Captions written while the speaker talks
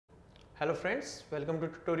Hello friends, welcome to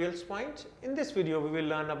Tutorials Point. In this video we will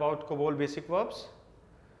learn about COBOL basic verbs.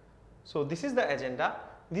 So this is the agenda.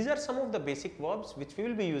 These are some of the basic verbs which we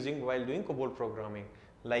will be using while doing COBOL programming,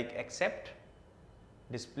 like accept,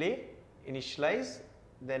 display, initialize,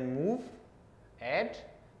 then move, add,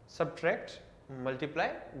 subtract, multiply,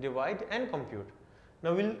 divide and compute.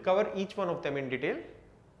 Now we will cover each one of them in detail.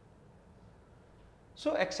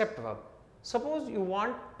 So accept verb. Suppose you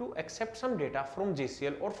want to accept some data from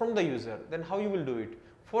JCL or from the user, then how you will do it?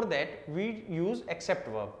 For that we use accept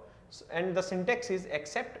verb, and the syntax is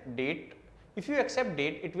accept date. If you accept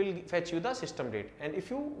date, it will fetch you the system date, and if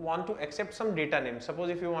you want to accept some data name, suppose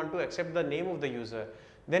if you want to accept the name of the user,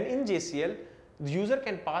 then in JCL the user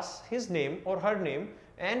can pass his name or her name,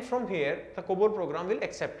 and from here the COBOL program will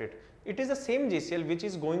accept it. It is the same JCL which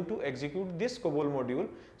is going to execute this COBOL module.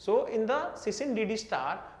 So in the sysint dd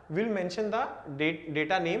star will mention the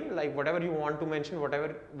data name, like whatever you want to mention,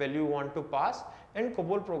 whatever value you want to pass, and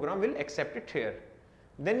COBOL program will accept it here.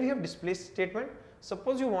 Then we have display statement.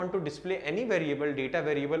 Suppose you want to display any variable, data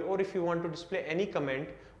variable, or if you want to display any comment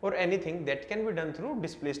or anything, that can be done through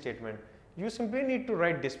display statement. You simply need to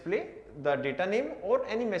write display, the data name or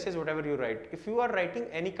any message whatever you write. If you are writing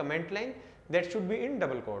any comment line, that should be in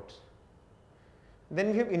double quotes.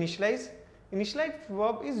 Then we have initialize. Initialize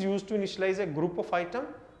verb is used to initialize a group of item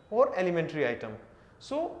or elementary item.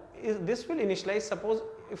 So this will initialize, suppose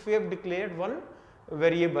if we have declared one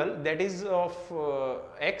variable that is of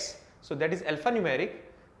x, so that is alphanumeric,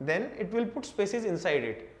 then it will put spaces inside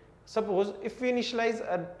it. Suppose if we initialize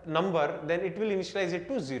a number, then it will initialize it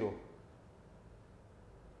to 0.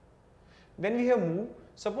 Then we have move.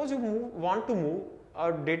 Suppose you want to move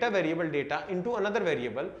a data variable data into another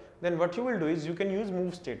variable, then what you will do is you can use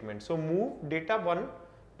move statement. So move data 1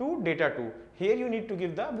 to data 2. Here you need to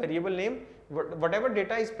give the variable name. Whatever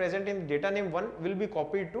data is present in data name 1 will be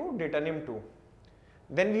copied to data name 2.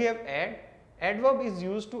 Then we have add. Add verb is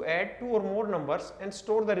used to add 2 or more numbers and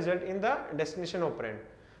store the result in the destination operand.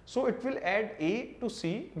 So it will add A to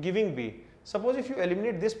C giving B. Suppose if you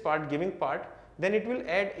eliminate this part, giving part, then it will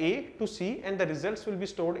add A to C and the results will be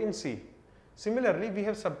stored in C. Similarly, we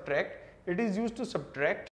have subtract. It is used to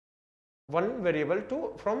subtract one variable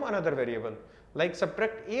from another variable, like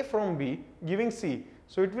subtract A from B giving C.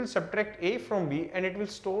 So it will subtract A from B and it will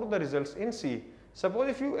store the results in C. Suppose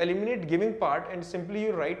if you eliminate giving part and simply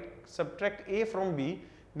you write subtract A from B,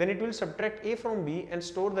 then it will subtract A from B and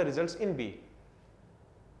store the results in B.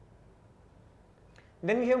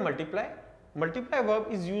 Then we have multiply. Multiply verb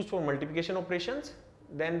is used for multiplication operations.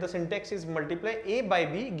 Then the syntax is multiply A by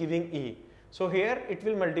B giving E. So here it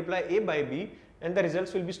will multiply A by B and the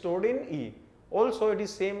results will be stored in E. Also it is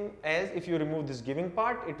same as if you remove this giving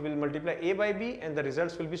part, it will multiply A by B and the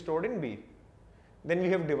results will be stored in B. Then we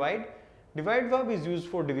have divide. Divide verb is used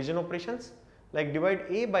for division operations, like divide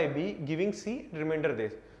A by B giving C, remainder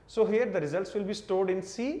this. So here the results will be stored in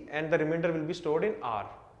C and the remainder will be stored in R.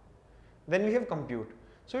 Then we have compute.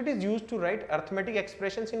 So it is used to write arithmetic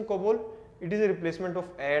expressions in COBOL. It is a replacement of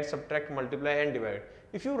add, subtract, multiply and divide.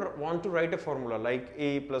 If you want to write a formula like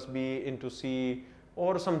A plus B into C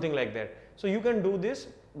or something like that, so you can do this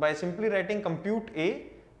by simply writing compute A,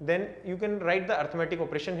 then you can write the arithmetic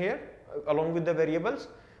operation here along with the variables.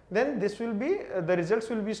 Then this will be, the results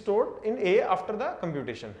will be stored in A after the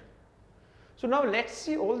computation. So now let's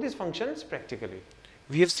see all these functions practically.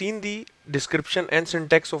 We have seen the description and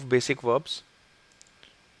syntax of basic verbs.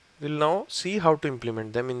 We'll now see how to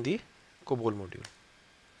implement them in the COBOL module.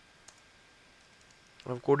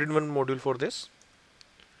 I've coded one module for this.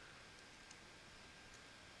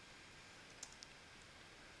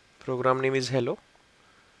 Program name is hello.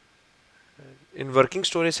 In working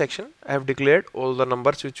story section, I have declared all the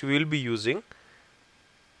numbers which we will be using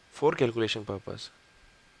for calculation purpose.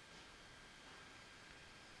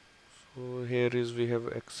 So here is we have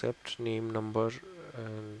accept, name, number,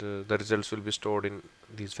 and the results will be stored in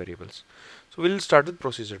these variables. So we'll start with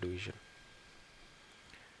procedure division.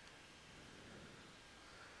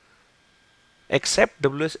 Accept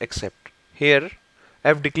WS accept. Here I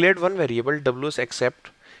have declared one variable WS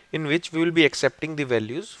accept in which we will be accepting the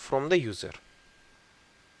values from the user.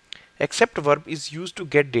 Accept verb is used to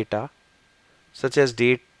get data such as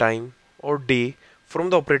date, time or day from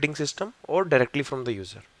the operating system or directly from the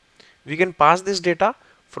user. We can pass this data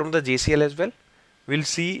from the JCL as well. We'll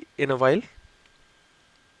see in a while.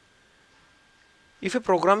 If a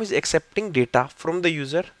program is accepting data from the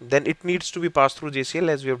user, then it needs to be passed through JCL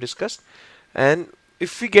as we have discussed. And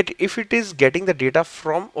if it is getting the data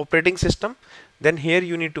from operating system, then here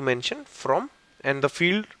you need to mention from and the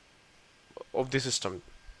field of the system.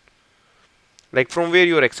 like from where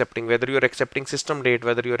you are accepting, whether you are accepting system date,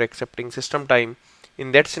 whether you are accepting system time.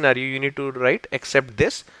 In that scenario you need to write accept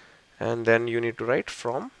this, and then you need to write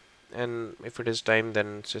from, and if it is time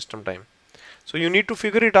then system time. So you need to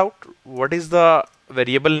figure it out what is the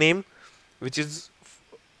variable name which is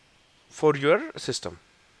for your system.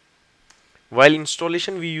 While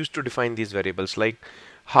installation we used to define these variables, like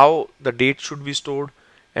how the date should be stored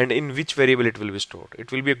and in which variable it will be stored.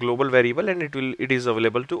 It will be a global variable and it is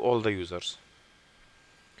available to all the users.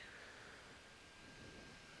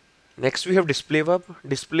 Next we have display verb.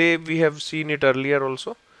 Display, we have seen it earlier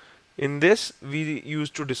also. In this we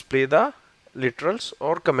used to display the literals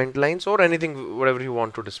or comment lines or anything, whatever you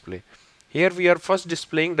want to display. Here we are first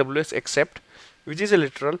displaying ws accept, which is a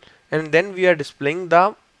literal, and then we are displaying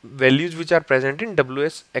the values which are present in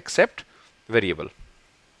ws accept variable.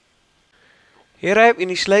 Here I have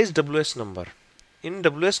initialized ws number. In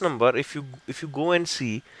ws number, if you go and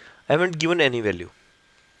see, I haven't given any value.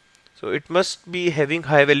 So it must be having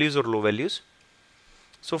high values or low values.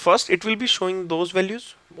 So first it will be showing those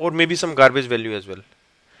values or maybe some garbage value as well.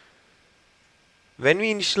 When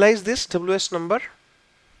we initialize this ws number,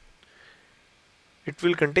 it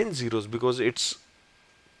will contain zeros because its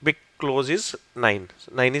big close is 9.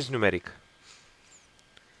 9 is numeric.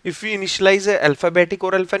 If we initialize a alphabetic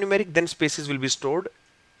or alphanumeric, then spaces will be stored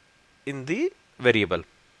in the variable.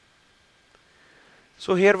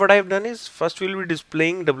 So here what I have done is, first we will be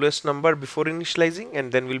displaying ws number before initializing,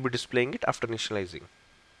 and then we will be displaying it after initializing.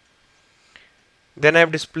 Then I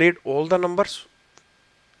have displayed all the numbers.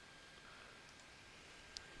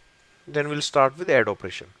 Then we'll start with add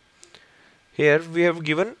operation. Here we have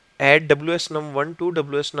given add ws num1 to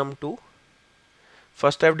ws num2.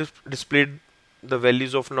 First I have displayed the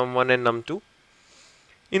values of num1 and num2.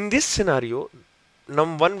 In this scenario,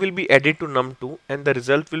 num1 will be added to num2 and the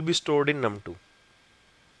result will be stored in num2.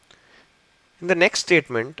 In the next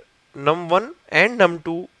statement, num1 and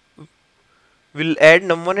num2 will add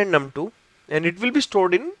num1 and num2 and it will be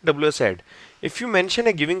stored in wsadd. If you mention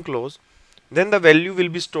a giving clause, then the value will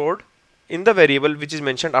be stored in the variable which is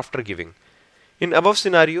mentioned after giving. In above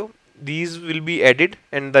scenario, these will be added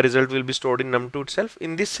and the result will be stored in num2 itself.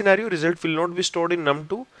 In this scenario, result will not be stored in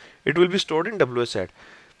num2, it will be stored in wsadd.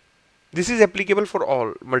 This is applicable for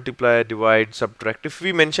all: multiply, divide, subtract. If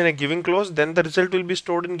we mention a giving clause, then the result will be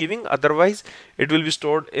stored in giving, otherwise it will be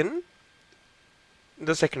stored in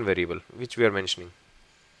the second variable which we are mentioning.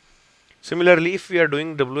 Similarly, if we are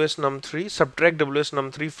doing ws num3, subtract ws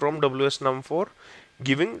num3 from ws num4,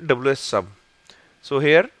 giving ws sub. So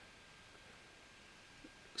here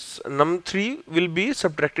num3 will be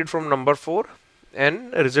subtracted from number 4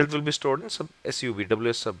 and result will be stored in sub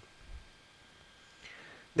ws sub.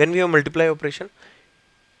 Then we have multiply operation.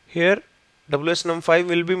 Here ws num5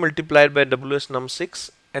 will be multiplied by ws num6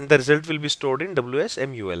 and the result will be stored in ws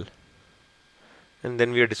mul, and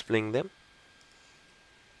then we are displaying them.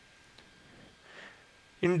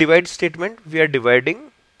 In divide statement, we are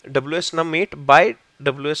dividing ws num8 by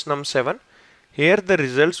ws num7. Here the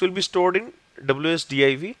results will be stored in ws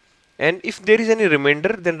div, and if there is any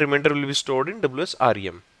remainder, then remainder will be stored in ws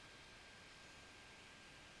rem,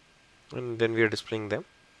 and then we are displaying them.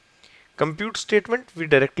 Compute statement, we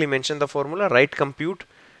directly mention the formula, write compute,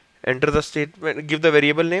 enter the statement, give the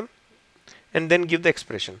variable name, and then give the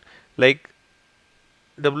expression like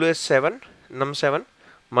ws7 num7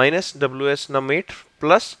 minus ws num8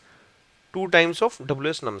 plus 2 times of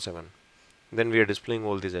ws num7. Then we are displaying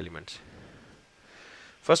all these elements.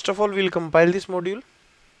 First of all, we will compile this module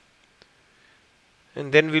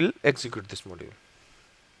and then we will execute this module.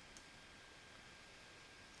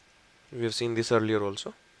 We have seen this earlier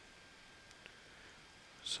also.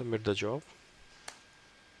 Submit the job.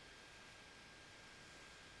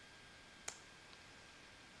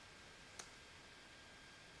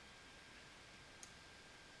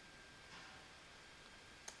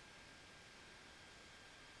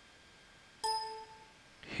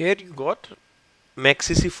 Here you got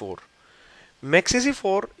maxcc4.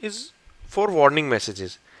 Maxcc4 is for warning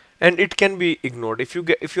messages and it can be ignored. If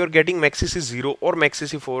you are getting maxcc0 or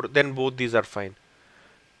maxcc4, then both these are fine.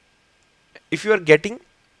 If you are getting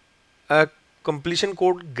a completion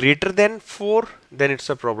code greater than 4, then it's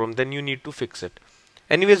a problem, then you need to fix it.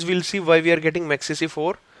 Anyways, we'll see why we are getting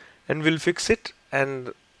maxcc4 and we'll fix it,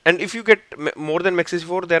 and if you get more than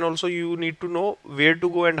maxcc4, then also you need to know where to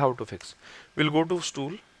go and how to fix. We'll go to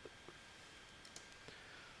stool,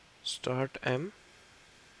 start m,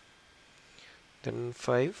 then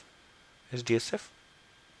 5 SDSF,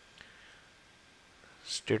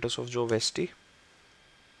 status of job ST,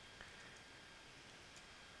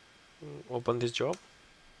 open this job,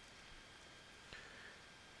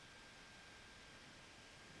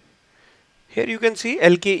 Here you can see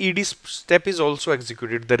LKED step is also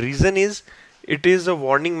executed. The reason is it is a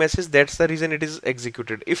warning message. That's the reason it is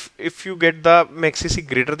executed. If you get the maxc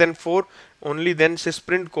greater than 4, only then say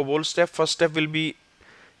sprint COBOL step, first step will be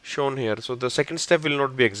shown here. So the second step will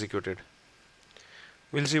not be executed.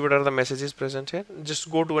 We'll see what are the messages present here.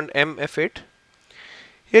 Just go to an MF8.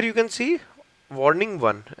 Here you can see warning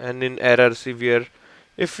 1 and in error severe.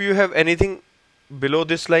 If you have anything below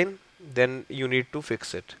this line, then you need to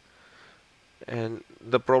fix it. And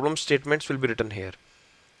the problem statements will be written here.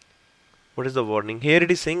 What is the warning? Here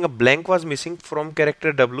it is saying a blank was missing from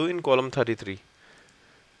character W in column 33.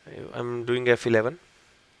 I'm doing F11.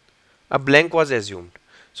 A blank was assumed.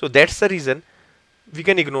 So that's the reason we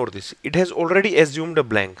can ignore this. It has already assumed a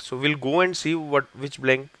blank. So we'll go and see which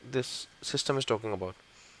blank this system is talking about.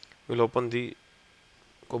 We'll open the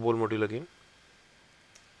COBOL module again.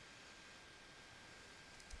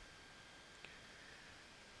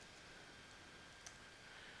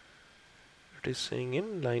 It is saying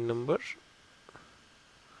in line number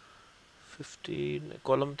 15,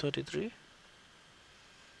 column 33.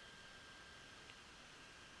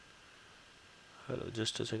 Hello,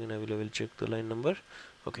 just a second, I will check the line number.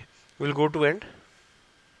 Okay, we'll go to end.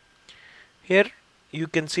 Here you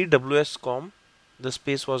can see WS com, the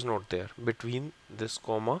space was not there between this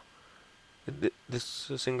comma,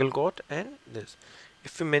 this single quote and this.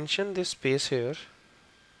 If we mention this space here,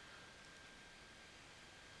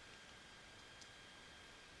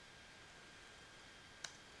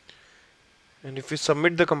 and if we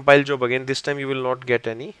submit the compile job again, this time you will not get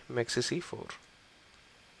any maxc 4.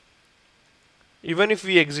 Even if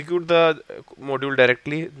we execute the module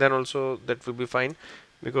directly, then also that will be fine,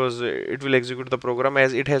 because it will execute the program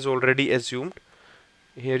as it has already assumed.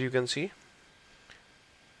 Here you can see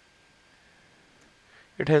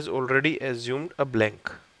it has already assumed a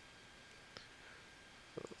blank.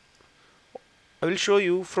 I will show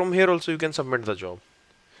you from here also you can submit the job.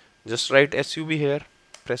 Just write sub here,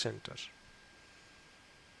 press enter.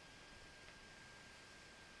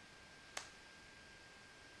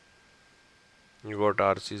 You got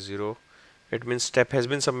RC0. It means step has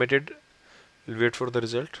been submitted. We'll wait for the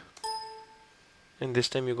result. And this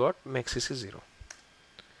time you got maxc 0.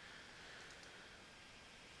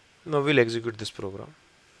 Now we'll execute this program.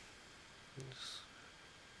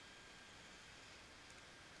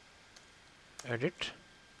 Edit.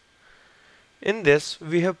 In this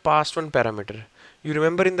we have passed one parameter. You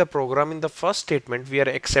remember in the program, in the first statement, we are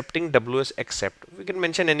accepting WS accept. We can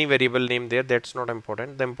mention any variable name there, that's not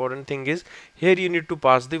important. The important thing is here you need to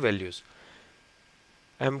pass the values.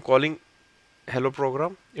 I am calling hello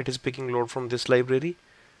program. It is picking load from this library,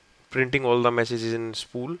 printing all the messages in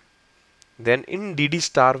spool. Then in DD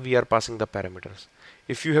star we are passing the parameters.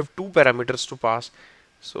 If you have two parameters to pass,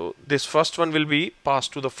 so this first one will be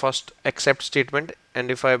passed to the first accept statement,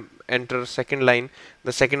 and if I enter second line,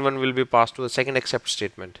 the second one will be passed to the second accept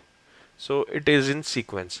statement. So it is in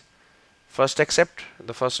sequence. First accept,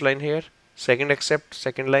 the first line here, second accept,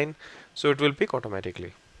 second line, so it will pick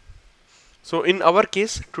automatically. So in our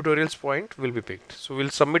case, tutorials point will be picked. So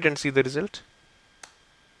we'll submit and see the result.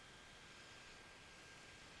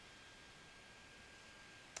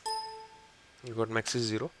 You got maxc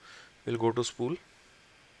 0. We'll go to spool.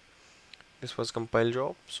 This was compile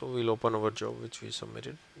job, so we'll open our job which we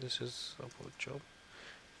submitted. This is about job,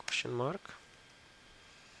 question mark.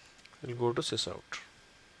 We'll go to sysout.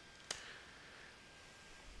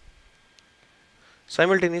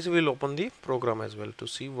 Simultaneously we'll open the program as well to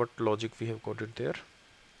see what logic we have coded there.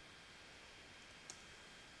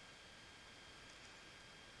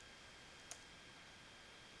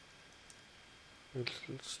 We'll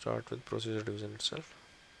start with procedure division itself.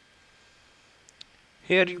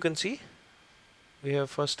 Here you can see we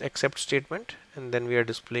have first accept statement, and then we are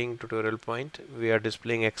displaying tutorial point, we are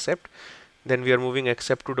displaying accept, then we are moving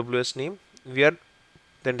accept to WS name, we are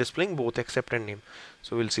then displaying both accept and name.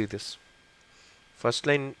 So we'll see this. First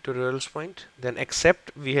line tutorials point, then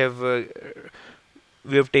accept, we have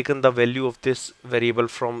taken the value of this variable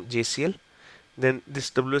from JCL, then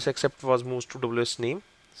this WS accept was moved to WS name,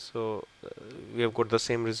 so we have got the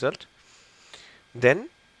same result. Then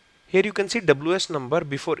here you can see WS number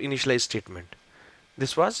before initialize statement.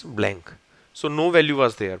 This was blank, so no value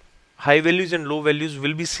was there. High values and low values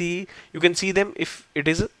will be you can see them if it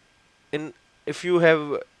is if you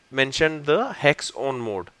have mentioned the hex on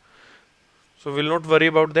mode. So we'll not worry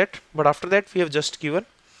about that, but after that we have just given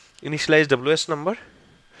initialize WS number.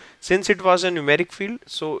 Since it was a numeric field,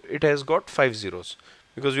 so it has got 5 zeros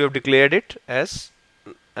because we have declared it as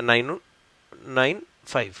a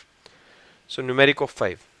 995. So numeric of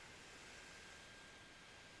 5.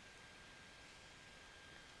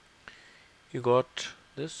 You got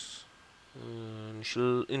this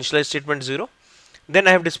initialize statement 0. Then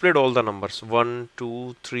I have displayed all the numbers 1,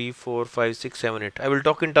 2, 3, 4, 5, 6, 7, 8. I will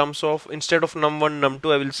talk in terms of, instead of num1,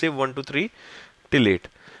 num2, I will say 1, 2, 3 till 8.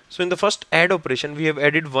 So in the first add operation, we have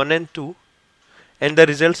added 1 and 2, and the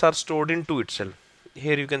results are stored in 2 itself.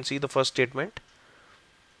 Here you can see the first statement.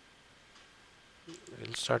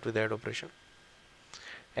 We'll start with add operation.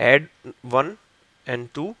 Add 1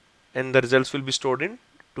 and 2, and the results will be stored in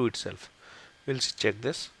 2 itself. We'll check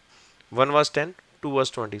this. 1 was 10, 2 was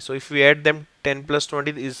 20. So if we add them, 10 plus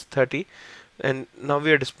 20 is 30, and now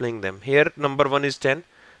we are displaying them. Here number 1 is 10,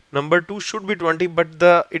 number 2 should be 20, but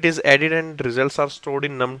it is added and results are stored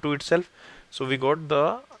in num2 itself. So we got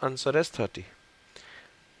the answer as 30.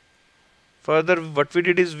 Further, what we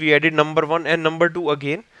did is we added number 1 and number 2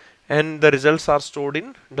 again, and the results are stored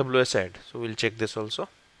in WSAdd. So we'll check this also.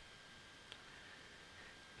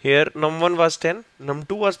 Here num1 was 10,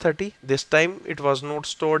 num2 was 30. This time it was not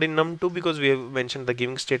stored in num2 because we have mentioned the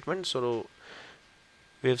giving statement. So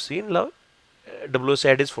we have seen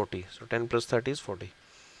WSAdd is 40. So 10 plus 30 is 40.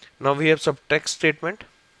 Now we have subtract statement.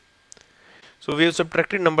 So we have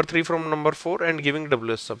subtracted number 3 from number 4 and giving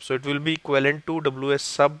WS sub. So it will be equivalent to WS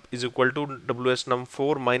sub is equal to WS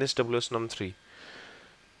num4 minus WS num3.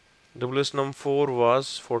 WS num4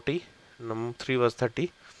 was 40, num3 was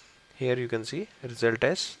 30. Here you can see result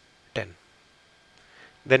as 10.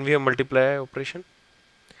 Then we have multiply operation.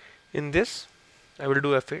 In this I will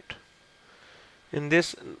do F8. In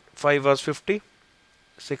this 5 was 50,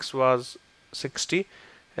 6 was 60,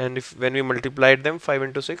 and when we multiplied them 5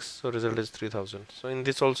 into 6, so result is 3000. So in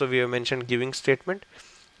this also we have mentioned giving statement.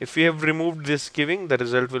 If we have removed this giving, the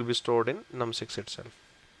result will be stored in num6 itself.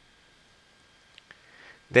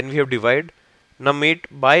 Then we have divide num8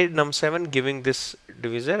 by num7, giving this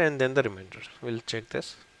divisor and then the remainder. We'll check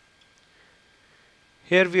this.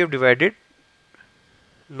 Here we have divided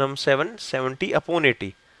num7 70 upon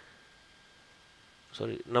 80.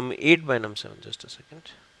 Sorry, num8 by num7. Just a second.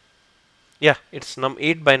 Yeah, it's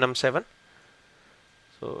num8 by num7.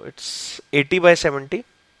 So it's 80 by 70.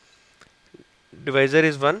 Divisor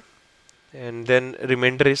is 1, and then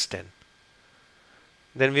remainder is 10.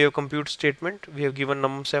 Then we have compute statement. We have given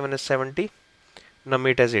num7 as 70,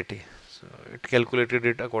 num8 as 80. So it calculated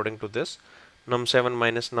it according to this. Num7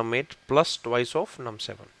 minus num8 plus twice of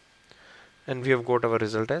num7. And we have got our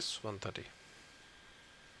result as 130.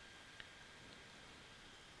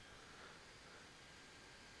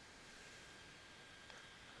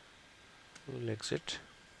 We'll exit.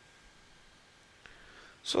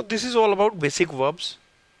 So this is all about basic verbs.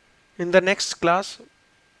 In the next class,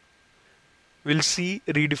 we'll see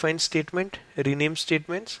redefined statement, rename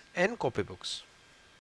statements, and copybooks.